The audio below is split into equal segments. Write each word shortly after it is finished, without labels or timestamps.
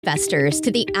Investors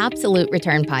to the Absolute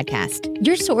Return Podcast,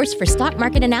 your source for stock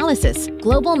market analysis,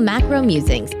 global macro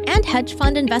musings, and hedge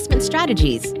fund investment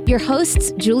strategies. Your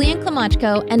hosts, Julian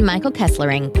Klimachko and Michael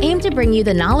Kesslering, aim to bring you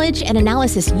the knowledge and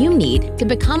analysis you need to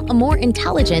become a more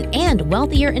intelligent and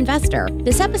wealthier investor.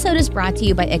 This episode is brought to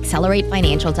you by Accelerate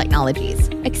Financial Technologies.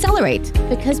 Accelerate,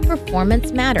 because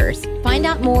performance matters. Find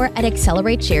out more at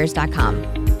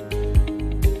accelerateshares.com.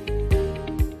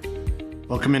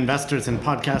 Welcome, investors and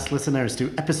podcast listeners,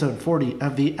 to episode 40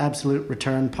 of the Absolute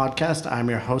Return Podcast. I'm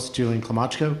your host, Julian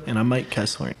Klimachko. And I'm Mike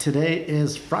Kessler. Today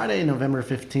is Friday, November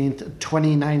 15th,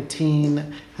 2019. I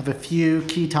have a few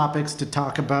key topics to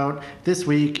talk about this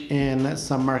week in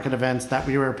some market events that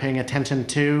we were paying attention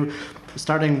to.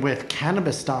 Starting with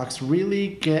cannabis stocks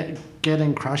really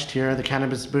getting crushed here. The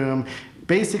cannabis boom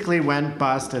basically went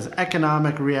bust as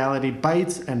economic reality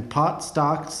bites and pot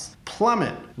stocks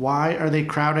plummet. Why are they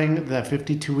crowding the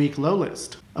 52-week low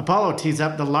list? Apollo tees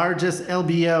up the largest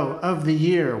LBO of the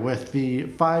year with the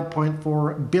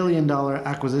 $5.4 billion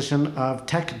acquisition of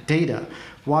Tech Data.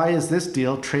 Why is this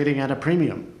deal trading at a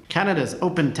premium? Canada's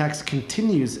OpenText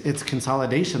continues its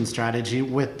consolidation strategy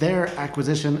with their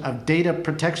acquisition of data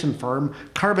protection firm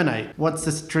Carbonite. What's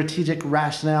the strategic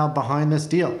rationale behind this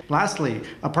deal? Lastly,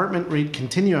 Apartment REIT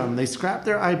Continuum. They scrapped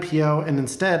their IPO and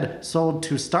instead sold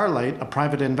to Starlight, a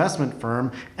private investment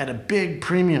firm, at a big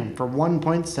premium for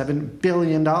 $1.7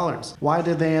 billion. Why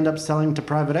did they end up selling to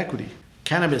private equity?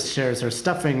 Cannabis shares are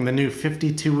stuffing the new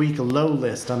 52-week low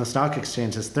list on the stock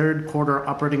exchange's third quarter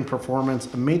operating performance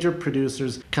of major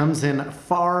producers comes in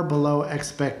far below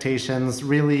expectations.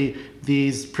 Really,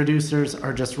 these producers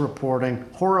are just reporting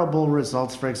horrible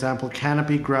results. For example,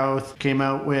 Canopy Growth came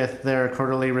out with their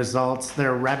quarterly results.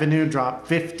 Their revenue dropped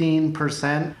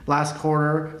 15% last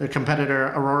quarter. Their competitor,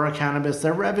 Aurora Cannabis,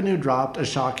 their revenue dropped a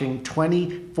shocking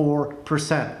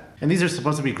 24%. And these are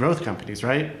supposed to be growth companies,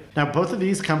 right? Now, both of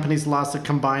these companies lost a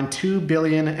combined $2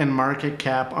 billion in market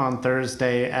cap on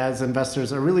Thursday as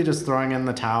investors are really just throwing in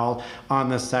the towel on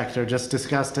this sector, just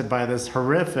disgusted by this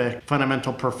horrific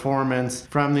fundamental performance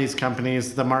from these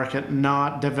companies, the market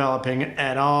not developing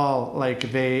at all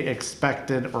like they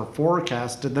expected or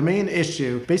forecasted. The main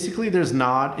issue, basically there's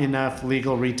not enough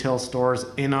legal retail stores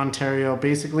in Ontario.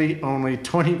 Basically only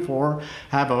 24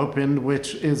 have opened,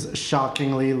 which is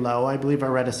shockingly low. I believe I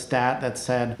read a stat that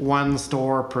said one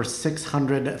store per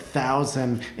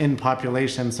 600,000 in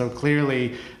population. So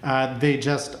clearly they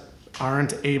just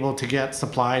aren't able to get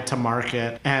supply to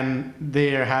market, and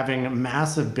they are having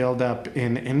massive buildup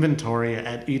in inventory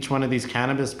at each one of these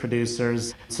cannabis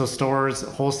producers. So stores,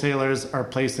 wholesalers are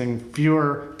placing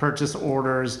fewer purchase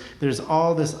orders. There's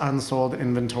all this unsold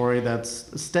inventory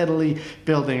that's steadily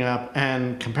building up,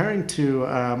 and comparing to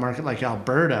a market like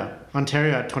Alberta,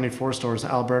 Ontario at 24 stores,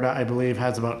 Alberta, I believe,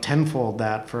 has about tenfold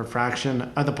that for a fraction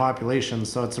of the population.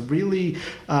 So it's a really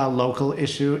local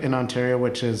issue in Ontario,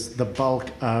 which is the bulk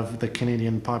of the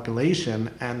Canadian population.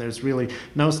 And there's really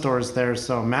no stores there.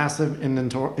 So massive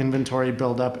inventory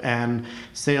buildup and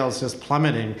sales just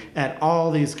plummeting at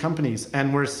all these companies.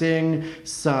 And we're seeing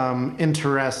some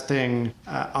interesting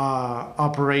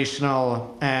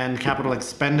operational and capital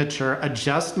expenditure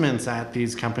adjustments at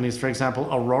these companies. For example,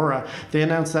 Aurora, they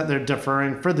announced that they're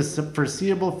deferring for the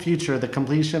foreseeable future the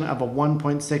completion of a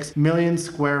 1.6 million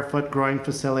square foot growing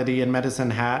facility in Medicine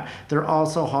Hat. They're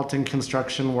also halting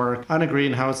construction work on a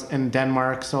greenhouse in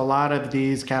Denmark. So a lot of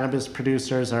these cannabis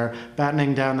producers are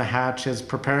battening down the hatches,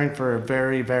 preparing for a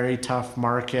very, very tough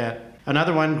market.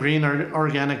 Another one, Green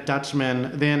Organic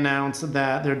Dutchman, they announced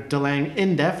that they're delaying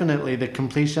indefinitely the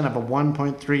completion of a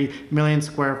 1.3 million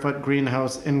square foot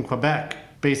greenhouse in Quebec,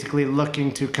 basically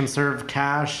looking to conserve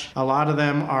cash. A lot of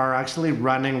them are actually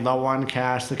running low on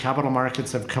cash. The capital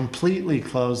markets have completely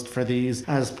closed for these,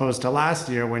 as opposed to last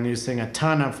year when you're seeing a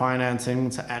ton of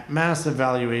financings at massive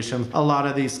valuations. A lot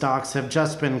of these stocks have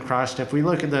just been crushed. If we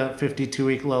look at the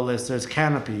 52-week low list, there's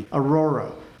Canopy,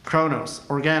 Aurora, Kronos,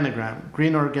 Organigram,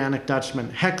 Green Organic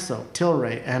Dutchman, Hexo,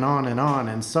 Tilray, and on and on.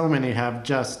 And so many have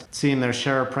just seen their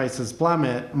share prices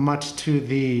plummet, much to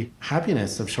the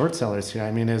happiness of short sellers here.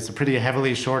 I mean, it's a pretty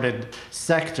heavily shorted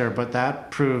sector, but that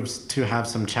proves to have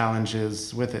some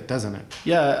challenges with it, doesn't it?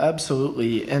 Yeah,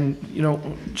 absolutely. And,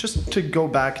 just to go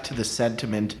back to the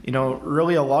sentiment,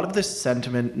 really a lot of this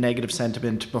sentiment, negative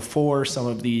sentiment before some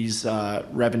of these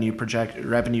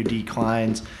revenue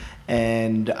declines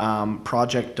and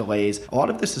project delays. A lot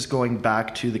of this is going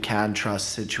back to the CanTrust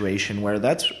situation, where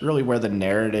that's really where the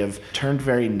narrative turned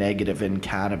very negative in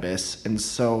cannabis. And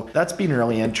so that's been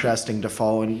really interesting to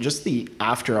follow, and just the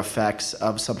after effects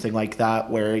of something like that,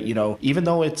 where, even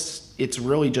though it's it's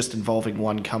really just involving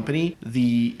one company,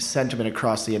 the sentiment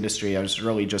across the industry has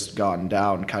really just gone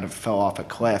down, kind of fell off a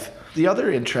cliff. The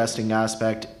other interesting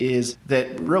aspect is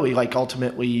that really, like,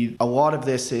 ultimately, a lot of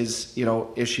this is,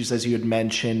 issues, as you had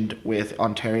mentioned, with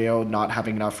Ontario not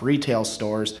having enough retail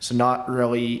stores. So not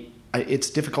really,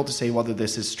 it's difficult to say whether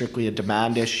this is strictly a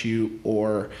demand issue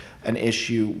or an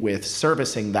issue with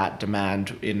servicing that demand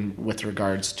with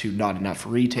regards to not enough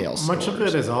retail stores. Much of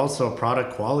it is also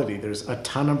product quality. There's a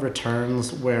ton of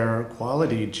returns where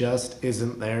quality just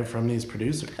isn't there from these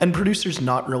producers. And producers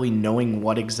not really knowing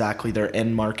what exactly their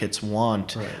end markets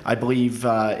want. Right. I believe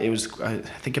I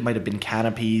think it might have been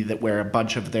Canopy where a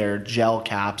bunch of their gel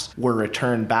caps were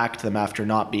returned back to them after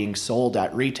not being sold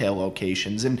at retail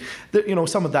locations. And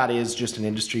some of that is just an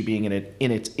industry being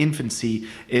in its infancy,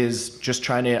 is just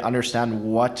trying to understand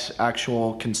what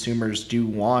actual consumers do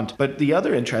want. But the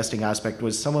other interesting aspect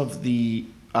was some of the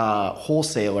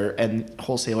wholesalers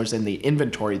and the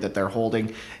inventory that they're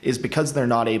holding is because they're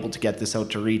not able to get this out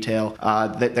to retail,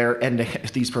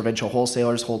 these provincial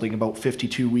wholesalers holding about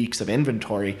 52 weeks of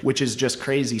inventory, which is just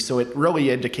crazy. So it really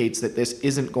indicates that this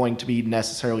isn't going to be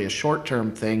necessarily a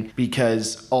short-term thing,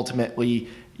 because ultimately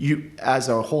you, as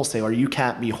a wholesaler, you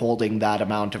can't be holding that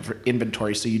amount of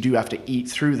inventory, so you do have to eat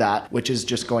through that, which is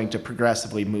just going to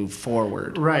progressively move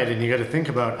forward. Right, and you got to think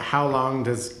about how long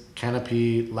does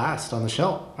Canopy last on the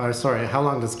shelf? How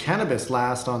long does cannabis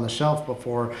last on the shelf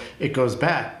before it goes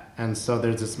bad? And so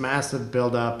there's this massive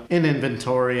buildup in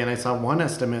inventory, and I saw one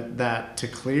estimate that to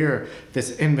clear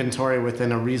this inventory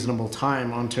within a reasonable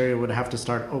time, Ontario would have to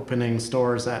start opening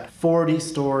stores at 40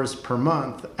 stores per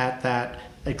month at that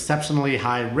exceptionally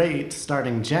high rate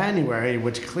starting January,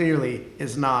 which clearly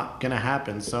is not going to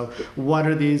happen. So what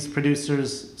are these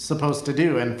producers supposed to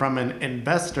do? And from an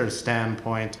investor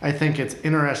standpoint, I think it's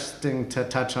interesting to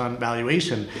touch on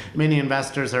valuation. Many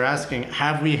investors are asking,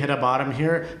 have we hit a bottom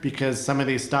here? Because some of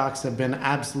these stocks have been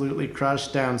absolutely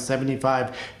crushed, down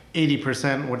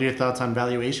 75-80%. What are your thoughts on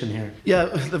valuation here? Yeah,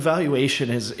 the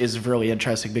valuation is really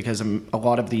interesting because a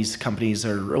lot of these companies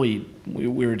are really, we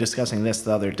were discussing this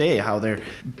the other day, how they're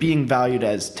being valued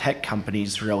as tech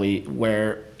companies, really,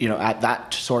 where, at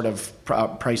that sort of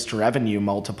price to revenue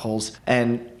multiples.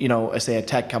 And, I say a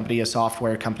tech company, a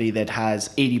software company that has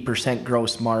 80%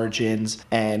 gross margins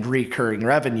and recurring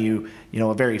revenue,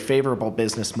 a very favorable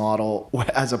business model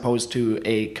as opposed to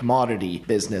a commodity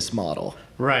business model.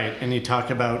 Right, and you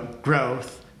talk about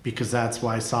growth, because that's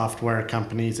why software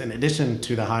companies, in addition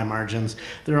to the high margins,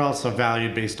 they're also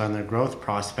valued based on their growth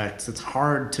prospects. It's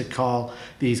hard to call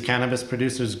these cannabis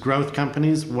producers growth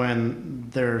companies when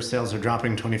their sales are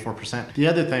dropping 24%. The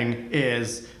other thing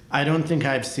is, I don't think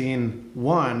I've seen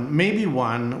maybe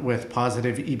one with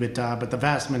positive EBITDA, but the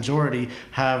vast majority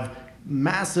have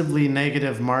massively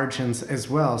negative margins as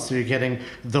well. So you're getting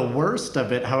the worst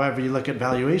of it. However you look at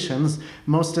valuations,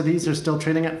 most of these are still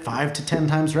trading at 5 to 10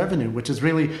 times revenue, which is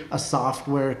really a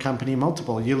software company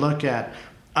multiple. You look at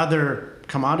other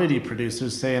commodity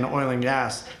producers, say in oil and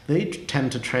gas, they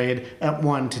tend to trade at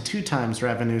 1 to 2 times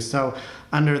revenue. So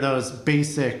under those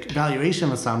basic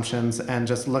valuation assumptions and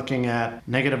just looking at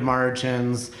negative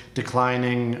margins,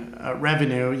 declining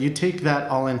revenue, you take that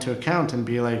all into account and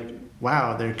be like,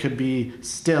 wow, there could be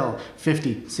still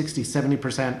 50, 60,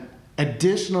 70%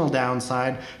 additional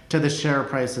downside to the share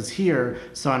prices here.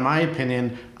 So in my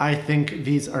opinion, I think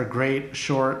these are great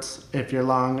shorts. If you're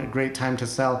long, a great time to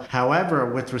sell.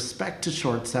 However, with respect to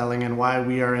short selling and why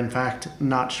we are in fact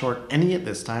not short any at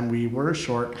this time, we were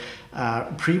short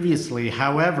previously.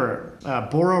 However,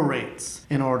 borrow rates,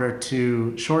 in order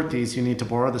to short these, you need to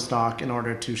borrow the stock in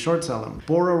order to short sell them.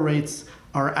 Borrow rates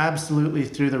are absolutely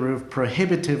through the roof,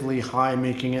 prohibitively high,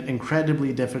 making it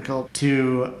incredibly difficult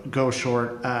to go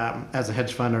short as a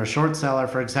hedge fund or a short seller.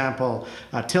 For example,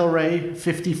 Tilray,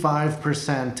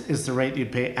 55% is the rate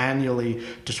you'd pay annually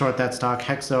to short that stock.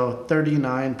 Hexo,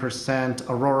 39%.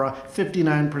 Aurora,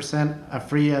 59%.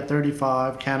 Aphria,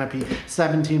 35%. Canopy,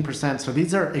 17%. So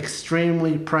these are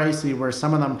extremely pricey, where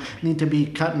some of them need to be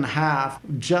cut in half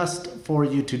just for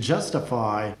you to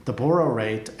justify the borrow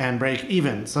rate and break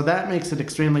even. So that makes it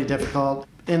extremely difficult.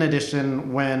 In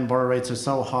addition, when borrow rates are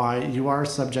so high, you are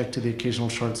subject to the occasional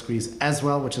short squeeze as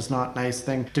well, which is not a nice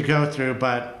thing to go through.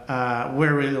 But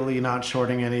we're really not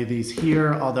shorting any of these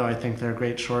here, although I think they're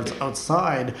great shorts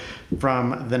outside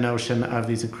from the notion of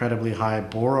these incredibly high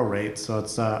borrow rates. So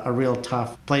it's a real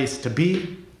tough place to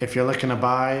be. if you're looking to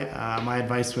buy, my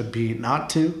advice would be not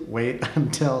to wait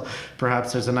until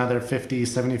perhaps there's another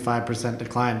 50-75%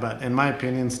 decline. But in my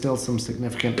opinion, still some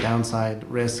significant downside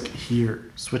risk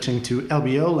here. Switching to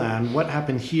LBO land, what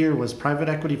happened here was private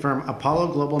equity firm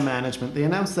Apollo Global Management. They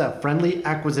announced a friendly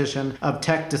acquisition of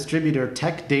tech distributor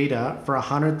Tech Data for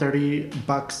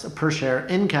 $130 per share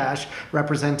in cash,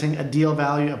 representing a deal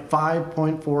value of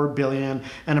 $5.4 billion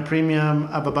and a premium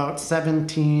of about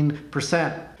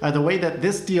 17%. The way that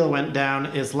this deal went down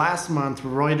is last month,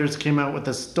 Reuters came out with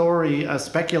a story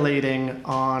speculating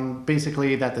on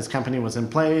basically that this company was in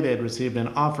play. They had received an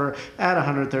offer at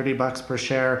 $130 per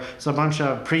share. So a bunch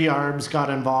of pre-arbs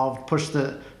got involved, pushed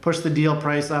the deal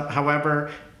price up. However,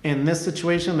 in this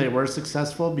situation, they were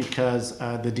successful because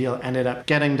the deal ended up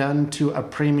getting done to a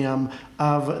premium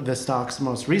of the stock's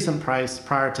most recent price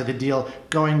prior to the deal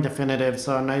going definitive.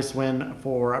 So a nice win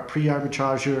for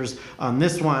pre-arbitrageurs on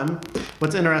this one.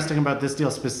 What's interesting about this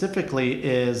deal specifically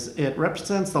is it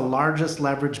represents the largest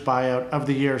leverage buyout of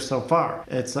the year so far.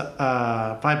 It's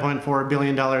a $5.4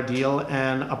 billion deal,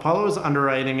 and Apollo is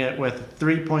underwriting it with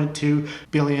 $3.2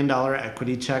 billion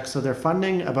equity check. So they're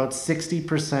funding about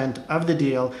 60% of the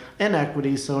deal in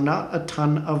equity, so not a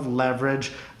ton of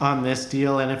leverage on this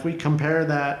deal. And if we compare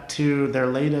that to their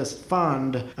latest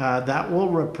fund, that will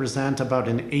represent about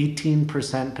an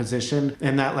 18% position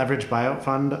in that leverage buyout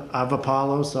fund of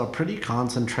Apollo, so a pretty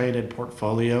concentrated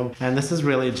portfolio. And this is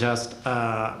really just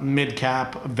a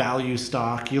mid-cap value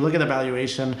stock. You look at the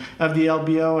valuation of the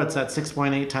LBO, it's at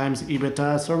 6.8 times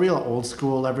EBITDA, so a real old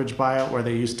school leverage buyout where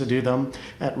they used to do them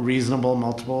at reasonable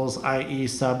multiples, i.e.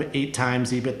 sub 8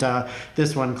 times EBITDA.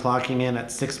 This one clocking in at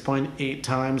 6.8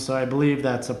 times, so I believe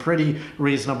that's a pretty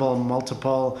reasonable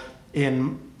multiple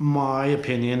in my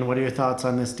opinion. What are your thoughts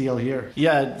on this deal here?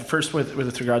 Yeah, first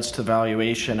with regards to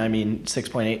valuation, I mean,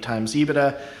 6.8 times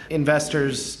EBITDA.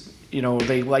 Investors,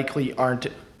 they likely aren't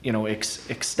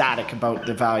ecstatic about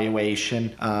the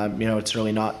valuation. It's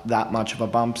really not that much of a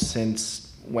bump since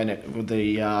when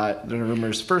the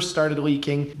rumors first started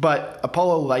leaking, but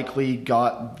Apollo likely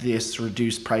got this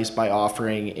reduced price by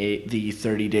offering the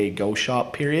 30-day go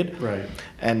shop period. Right.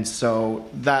 And so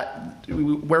that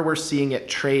where we're seeing it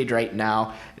trade right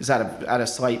now is at a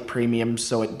slight premium.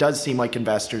 So it does seem like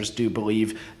investors do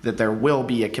believe that there will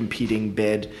be a competing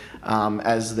bid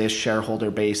as this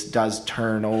shareholder base does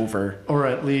turn over. Or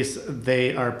at least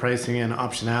they are pricing in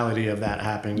optionality of that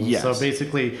happening. Yes. So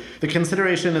basically, the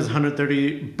consideration is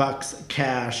 $130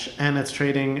 cash, and it's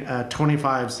trading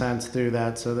 25 cents through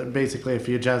that. So that basically, if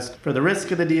you adjust for the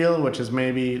risk of the deal, which is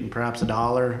maybe perhaps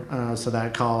 $1, so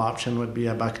that call option would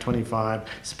be $1.25.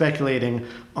 Speculating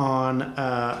on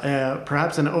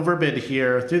perhaps an overbid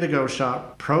here through the go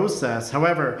shop process.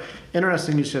 However,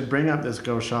 interesting you should bring up this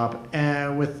go shop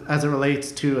as it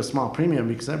relates to a small premium,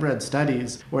 because I've read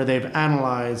studies where they've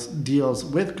analyzed deals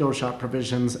with go shop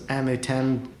provisions, and they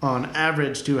tend on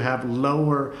average to have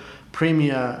lower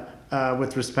premia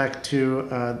with respect to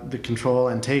the control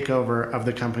and takeover of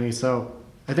the company. So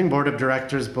I think board of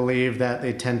directors believe that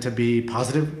they tend to be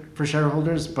positive for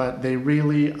shareholders, but they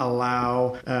really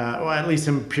allow, or at least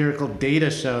empirical data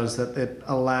shows that it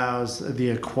allows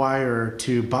the acquirer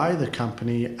to buy the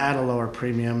company at a lower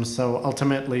premium. So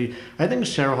ultimately, I think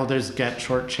shareholders get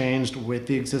shortchanged with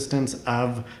the existence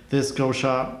of this go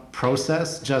shop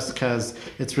process, just because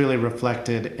it's really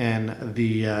reflected in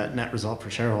the net result for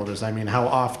shareholders. I mean, how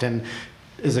often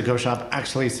is a go shop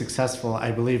actually successful?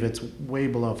 I believe it's way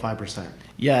below 5%.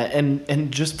 Yeah,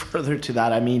 and just further to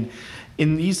that, I mean,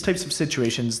 in these types of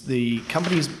situations, the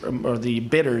companies or the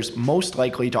bidders most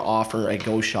likely to offer a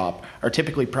go shop are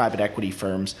typically private equity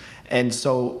firms. And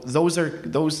so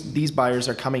these buyers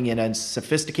are coming in as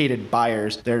sophisticated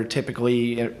buyers. They're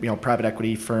typically, private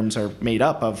equity firms are made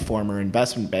up of former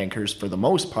investment bankers for the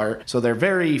most part. So they're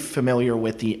very familiar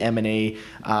with the M&A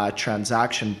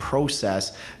transaction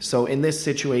process. So in this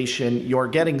situation, you're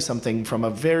getting something from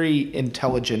a very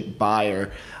intelligent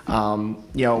buyer.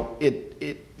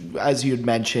 As you had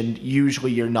mentioned,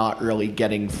 usually you're not really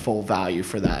getting full value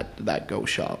for that go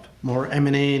shop. More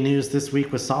M&A news this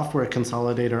week with software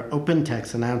consolidator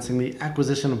OpenText announcing the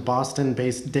acquisition of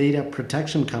Boston-based data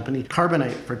protection company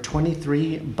Carbonite for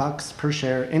 $23 per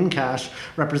share in cash,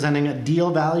 representing a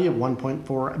deal value of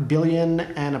 $1.4 billion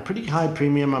and a pretty high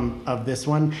premium of this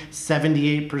one,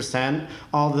 78%.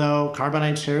 Although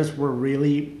Carbonite shares were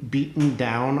really beaten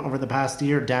down over the past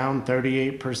year, down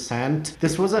 38%.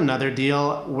 This was another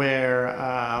deal where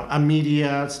a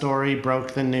media story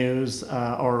broke the news,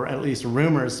 or at least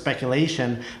rumors,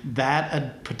 speculation that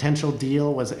a potential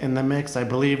deal was in the mix. I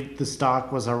believe the stock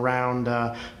was around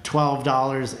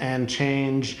 $12 and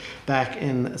change back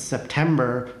in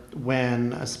September.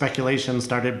 when speculation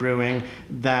started brewing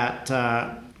that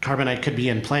Carbonite could be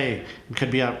in play, could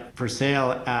be up for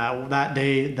sale. That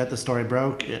day that the story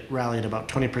broke, it rallied about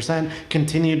 20%,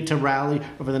 continued to rally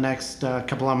over the next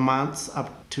couple of months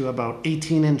up to about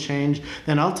 18 and change.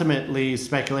 Then ultimately,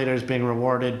 speculators being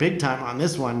rewarded big time on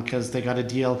this one because they got a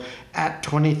deal at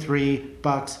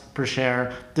 $23 per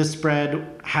share. This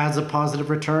spread has a positive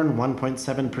return,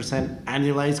 1.7%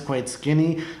 annualized, quite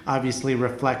skinny, obviously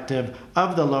reflective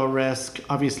of the low risk.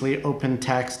 Obviously,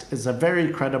 OpenText is a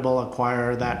very credible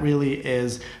acquirer. That really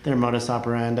is their modus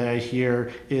operandi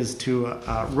here, is to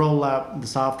roll up the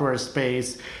software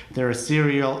space. They're a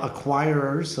serial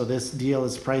acquirer, so this deal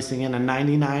is pricing in a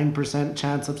 99%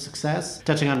 chance of success.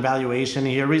 Touching on valuation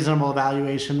here, reasonable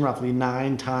valuation, roughly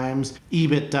 9 times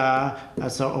EBITDA.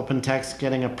 So OpenText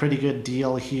getting a pretty good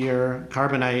deal here.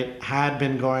 Carbonite had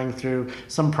been going through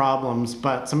some problems,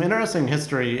 but some interesting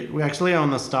history. We actually own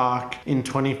the stock in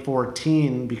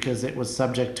 2014 because it was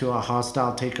subject to a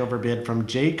hostile takeover bid from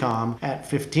JCOM at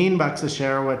 $15 a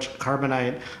share, which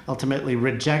Carbonite ultimately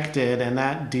rejected, and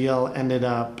that deal ended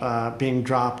up being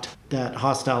dropped. That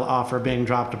hostile offer being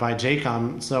dropped by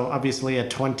JCOM. So obviously a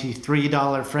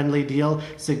 $23 friendly deal,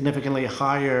 significantly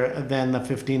higher than the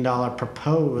 $15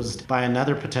 proposed by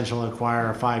another potential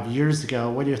acquirer 5 years ago.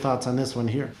 What are your thoughts on this one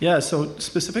here? Yeah, so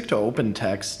specific to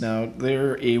OpenText, now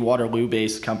they're a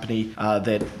Waterloo-based company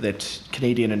that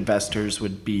Canadian investors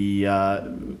would be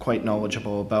quite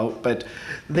knowledgeable about. But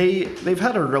they've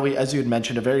had a really, as you had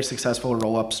mentioned, a very successful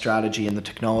roll-up strategy in the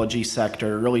technology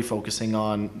sector, really focusing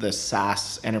on the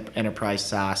SaaS enterprise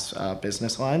SaaS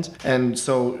business lines. And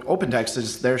so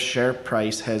OpenText, their share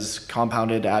price has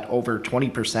compounded at over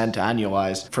 20%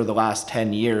 annualized for the last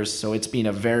 10 years. So it's been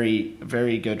a very,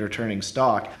 very good returning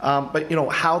stock. But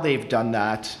how they've done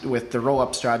that with the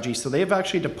roll-up strategy. So they've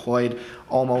actually deployed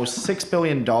almost $6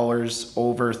 billion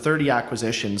over 30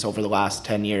 acquisitions over the last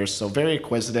 10 years. So very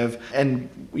acquisitive. And,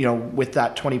 with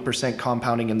that 20%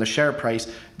 compounding in the share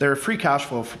price, their free cash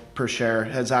flow per share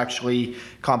has actually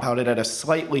compounded at a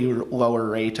slightly lower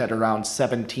rate at around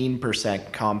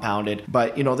 17% compounded.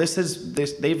 But,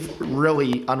 they've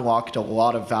really unlocked a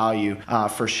lot of value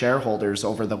for shareholders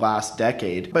over the last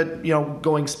decade. But,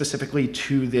 going specifically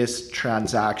to this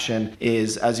transaction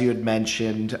is, as you had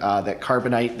mentioned, that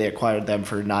Carbonite, they acquired them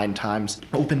for 9 times.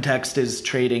 OpenText is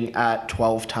trading at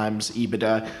 12 times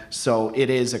EBITDA. So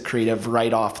it is accretive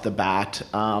right off the bat.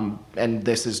 And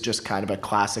this is just kind of a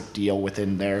classic deal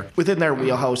within their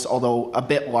wheelhouse, although a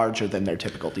bit larger than their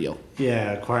typical deal.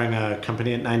 Yeah, acquiring a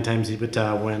company at 9 times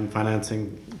EBITDA when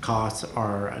financing costs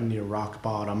are near rock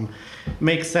bottom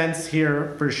makes sense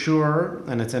here for sure.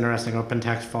 And it's interesting,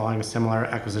 OpenText following a similar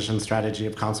acquisition strategy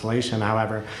of Constellation.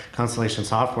 However, Constellation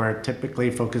Software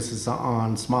typically focuses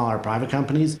on smaller private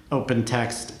companies.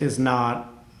 OpenText is not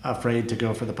afraid to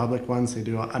go for the public ones. They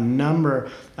do a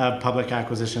number of public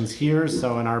acquisitions here.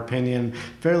 So in our opinion,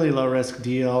 fairly low risk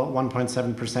deal,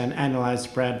 1.7% annualized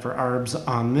spread for ARBs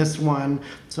on this one.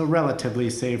 So relatively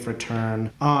safe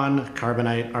return on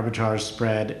Carbonite arbitrage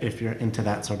spread if you're into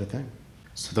that sort of thing.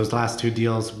 So those last 2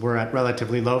 deals were at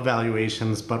relatively low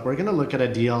valuations, but we're going to look at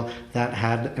a deal that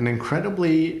had an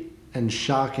incredibly and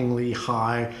shockingly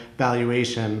high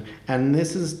valuation. And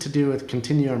this is to do with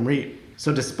Continuum REIT.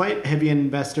 So despite heavy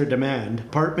investor demand,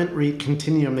 Apartment REIT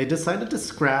Continuum, they decided to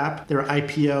scrap their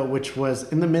IPO, which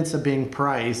was in the midst of being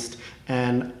priced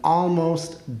and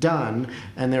almost done.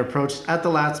 And they're approached at the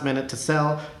last minute to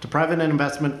sell to private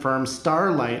investment firm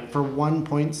Starlight for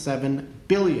 $1.7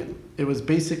 billion. It was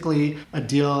basically a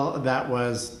deal that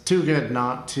was too good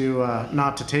not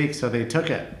to take, so they took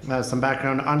it. Some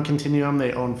background on Continuum: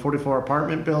 they own 44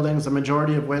 apartment buildings, a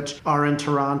majority of which are in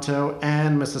Toronto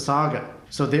and Mississauga.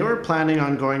 So they were planning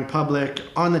on going public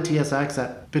on the TSX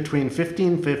at between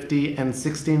 $15.50 and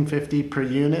 $16.50 per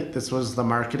unit. This was the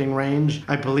marketing range.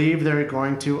 I believe they're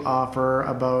going to offer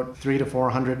about $300 to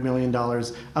 $400 million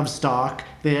of stock.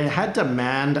 They had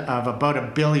demand of about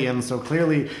 $1 billion, so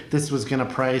clearly this was going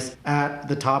to price at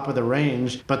the top of the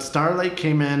range. But Starlight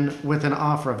came in with an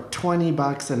offer of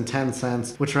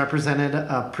 $20.10, which represented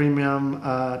a premium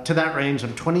to that range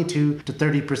of 22 to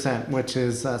 30%, which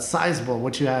is sizable.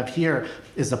 What you have here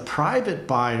is a private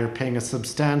buyer paying a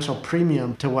substantial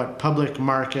premium to what public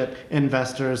market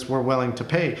investors were willing to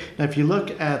pay. Now, if you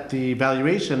look at the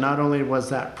valuation, not only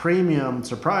was that premium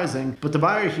surprising, but the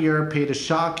buyer here paid a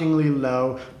shockingly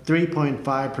low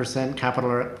 3.5%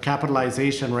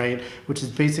 capitalization rate, which is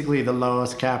basically the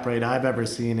lowest cap rate I've ever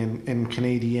seen in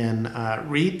Canadian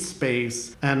REIT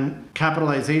space. And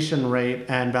capitalization rate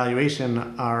and valuation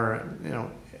are,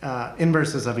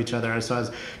 inverses of each other. So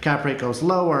as cap rate goes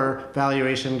lower,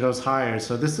 valuation goes higher.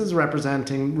 So this is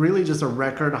representing really just a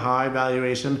record high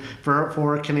valuation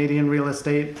for Canadian real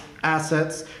estate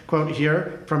assets. Quote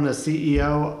here from the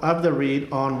CEO of the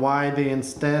REIT on why they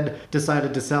instead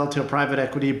decided to sell to a private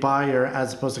equity buyer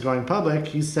as opposed to going public.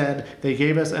 He said they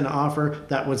gave us an offer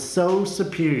that was so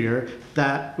superior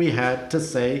that we had to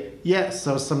say yes.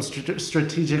 So some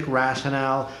strategic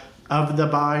rationale of the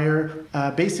buyer.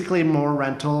 Basically, more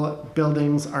rental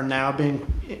buildings are now being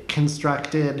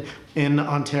constructed in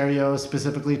Ontario,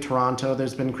 specifically Toronto.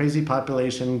 There's been crazy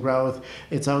population growth.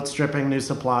 It's outstripping new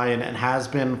supply, and it has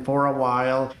been for a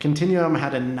while. Continuum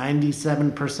had a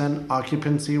 97%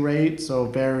 occupancy rate, so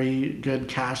very good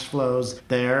cash flows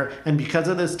there. And because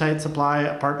of this tight supply,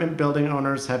 apartment building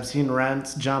owners have seen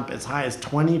rents jump as high as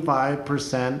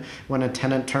 25% when a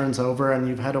tenant turns over, and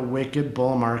you've had a wicked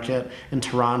bull market in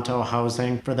Toronto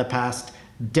housing for the past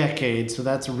decade. So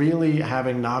that's really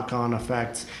having knock-on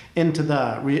effects into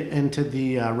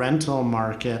the rental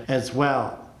market as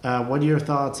well. What are your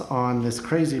thoughts on this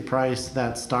crazy price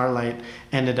that Starlight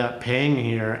ended up paying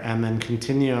here, and then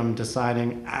Continuum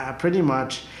deciding pretty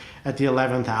much at the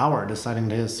 11th hour deciding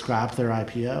to scrap their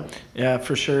IPO? Yeah,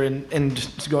 for sure. And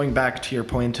going back to your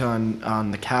point on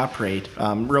the cap rate,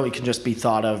 really can just be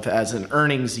thought of as an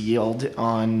earnings yield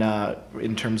on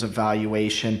in terms of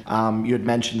valuation. You had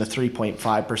mentioned the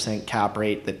 3.5% cap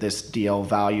rate that this deal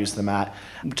values them at.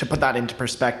 To put that into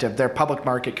perspective, their public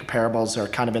market comparables are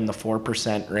kind of in the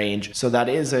 4% range. So that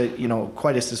is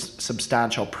quite a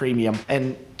substantial premium.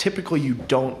 And typically you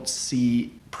don't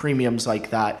see premiums like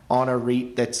that on a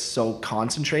REIT that's so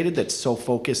concentrated, that's so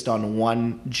focused on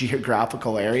one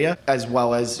geographical area, as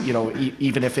well as,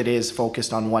 even if it is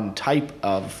focused on one type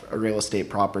of real estate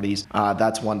properties,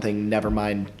 that's one thing, never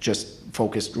mind just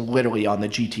focused literally on the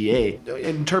GTA.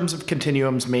 In terms of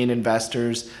Continuum's main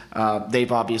investors,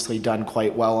 they've obviously done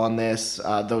quite well on this.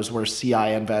 Those were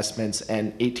CI Investments and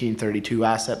 1832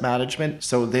 Asset Management.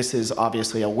 So this is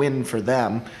obviously a win for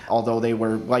them, although they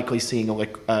were likely seeing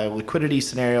a liquidity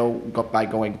scenario by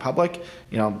going public.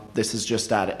 This is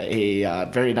just at a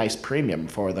very nice premium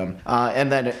for them. And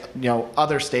then,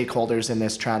 other stakeholders in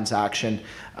this transaction,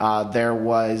 there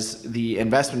was the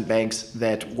investment banks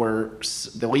that were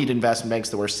the lead investment banks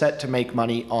that were set to make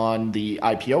money on the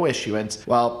IPO issuance.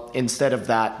 Well, instead of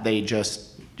that, they just,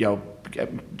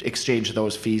 exchange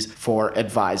those fees for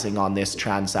advising on this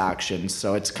transaction.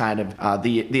 So it's kind of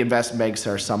the investment banks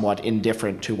are somewhat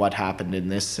indifferent to what happened in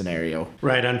this scenario.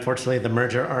 Right. Unfortunately, the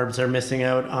merger arbs are missing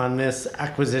out on this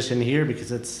acquisition here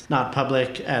because it's not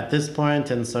public at this point,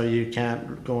 and so you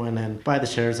can't go in and buy the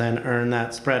shares and earn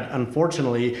that spread.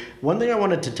 Unfortunately, one thing I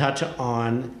wanted to touch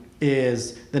on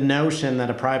is the notion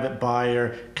that a private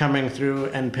buyer coming through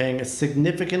and paying a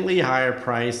significantly higher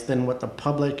price than what the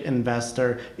public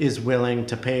investor is willing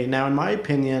to pay. Now, in my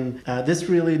opinion, this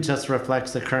really just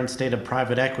reflects the current state of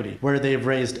private equity, where they've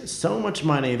raised so much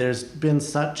money. There's been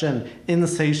such an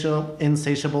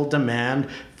insatiable demand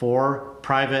for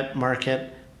private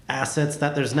market assets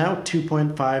that there's now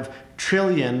 2.5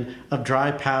 trillion of dry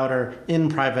powder in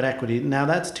private equity. Now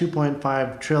that's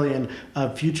 2.5 trillion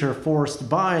of future forced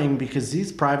buying, because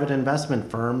these private investment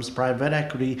firms, private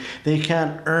equity, they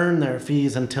can't earn their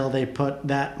fees until they put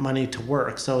that money to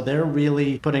work. So they're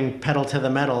really putting pedal to the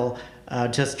metal,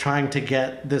 just trying to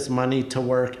get this money to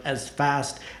work as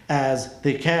fast as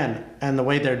they can. And the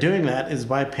way they're doing that is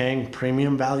by paying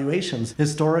premium valuations.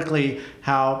 Historically,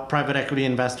 how private equity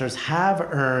investors have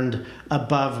earned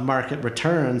above market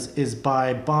returns is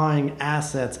by buying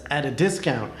assets at a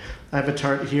discount. I have a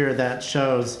chart here that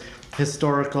shows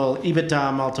historical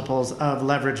EBITDA multiples of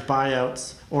leveraged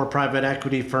buyouts or private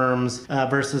equity firms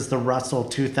versus the Russell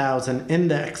 2000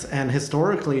 index. And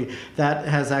historically, that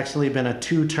has actually been a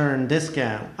two-turn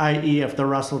discount, i.e. if the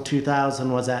Russell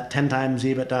 2000 was at 10 times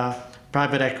EBITDA,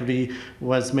 private equity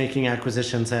was making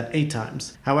acquisitions at 8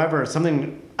 times. However,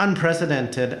 something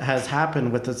unprecedented has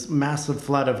happened with this massive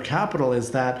flood of capital is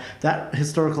that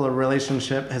historical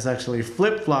relationship has actually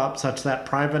flip-flopped such that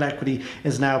private equity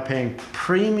is now paying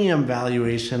premium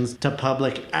valuations to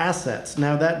public assets.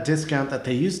 Now that discount that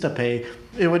they used to pay,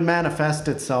 it would manifest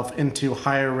itself into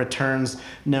higher returns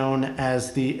known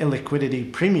as the illiquidity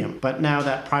premium. But now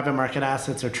that private market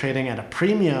assets are trading at a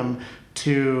premium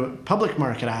to public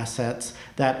market assets,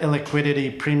 that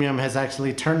illiquidity premium has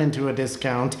actually turned into a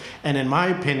discount. And in my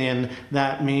opinion,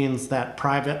 that means that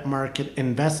private market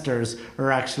investors are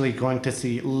actually going to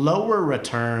see lower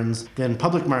returns than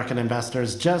public market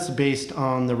investors just based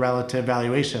on the relative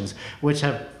valuations, which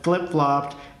have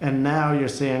flip-flopped. And now you're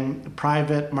seeing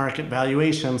private market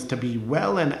valuations to be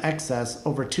well in excess,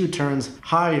 over 2 turns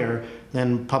higher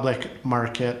than public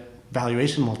market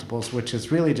valuation multiples, which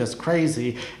is really just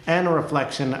crazy and a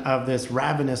reflection of this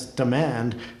ravenous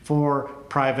demand for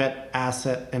private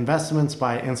asset investments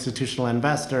by institutional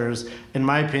investors, in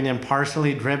my opinion,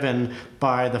 partially driven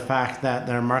by the fact that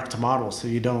they're marked to model. So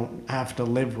you don't have to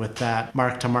live with that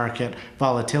mark-to-market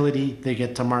volatility. They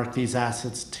get to mark these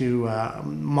assets to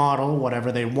model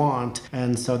whatever they want.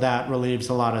 And so that relieves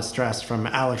a lot of stress from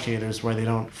allocators where they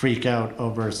don't freak out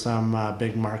over some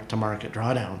big mark-to-market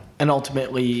drawdown. And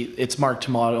ultimately, it's marked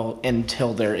to model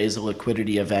until there is a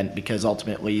liquidity event, because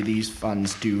ultimately these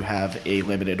funds do have a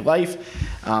limited life.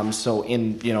 So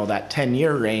in that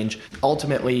 10-year range,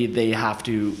 ultimately they have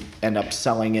to end up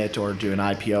selling it or do an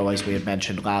IPO, as we had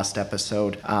mentioned last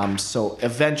episode. So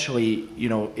eventually,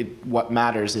 what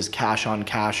matters is cash on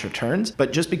cash returns.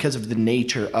 But just because of the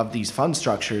nature of these fund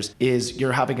structures is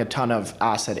you're having a ton of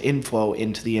asset inflow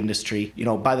into the industry.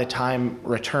 By the time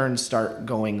returns start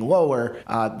going lower,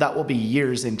 that will be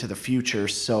years into the future.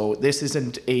 So this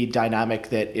isn't a dynamic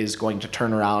that is going to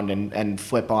turn around and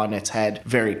flip on its head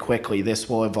very quickly. This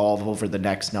will evolve over the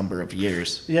next number of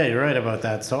years. Yeah, you're right about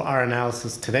that. So our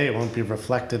analysis today won't be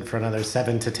reflected for another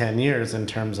 7 to 10 years in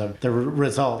terms of the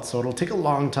results. So it'll take a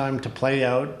long time to play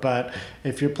out. But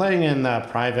if you're playing in the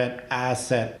private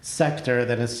asset sector,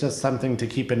 then it's just something to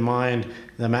keep in mind,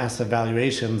 the massive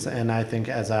valuations. And I think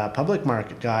as a public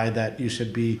market guy that you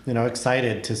should be,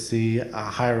 excited to see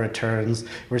higher returns.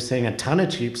 We're seeing a ton of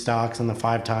cheap stocks in the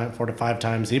 4 to 5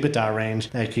 times EBITDA range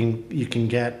that you can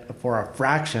get for a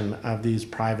fraction of these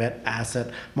private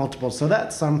asset multiples. So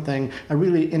that's a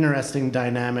really interesting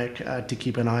dynamic to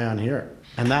keep an eye on here.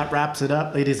 And that wraps it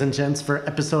up, ladies and gents, for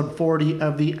episode 40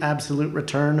 of the Absolute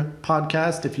Return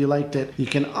podcast. If you liked it, you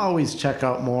can always check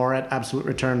out more at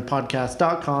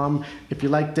absolutereturnpodcast.com. If you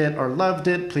liked it or loved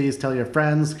it, please tell your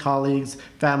friends, colleagues,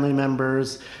 family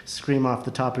members, scream off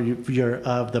the top of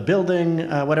the building,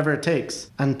 whatever it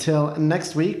takes. Until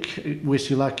next week,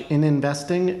 wish you luck in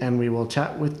investing, and we will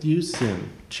chat with you soon.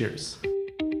 Cheers.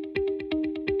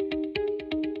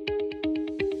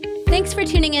 Thanks for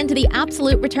tuning in to the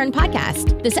Absolute Return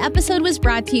Podcast. This episode was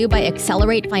brought to you by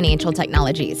Accelerate Financial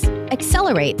Technologies.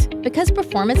 Accelerate, because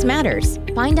performance matters.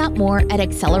 Find out more at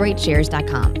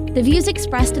accelerateshares.com. The views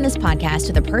expressed in this podcast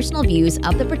are the personal views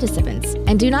of the participants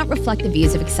and do not reflect the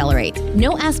views of Accelerate.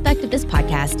 No aspect of this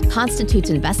podcast constitutes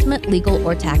investment, legal,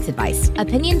 or tax advice.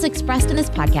 Opinions expressed in this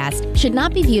podcast should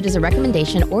not be viewed as a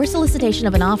recommendation or solicitation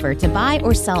of an offer to buy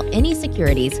or sell any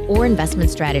securities or investment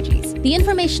strategies. The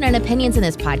information and opinions in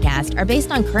this podcast are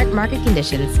based on current market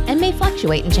conditions and may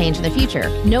fluctuate and change in the future.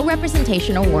 No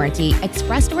representation or warranty,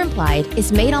 expressed or implied,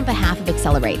 is made on behalf of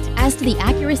Accelerate as to the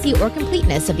accuracy or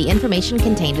completeness of the information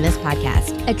contained in this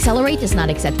podcast. Accelerate does not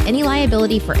accept any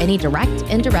liability for any direct,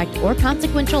 indirect, or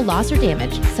consequential loss or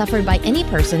damage suffered by any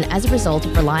person as a result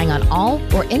of relying on all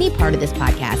or any part of this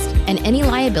podcast, and any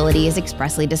liability is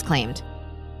expressly disclaimed.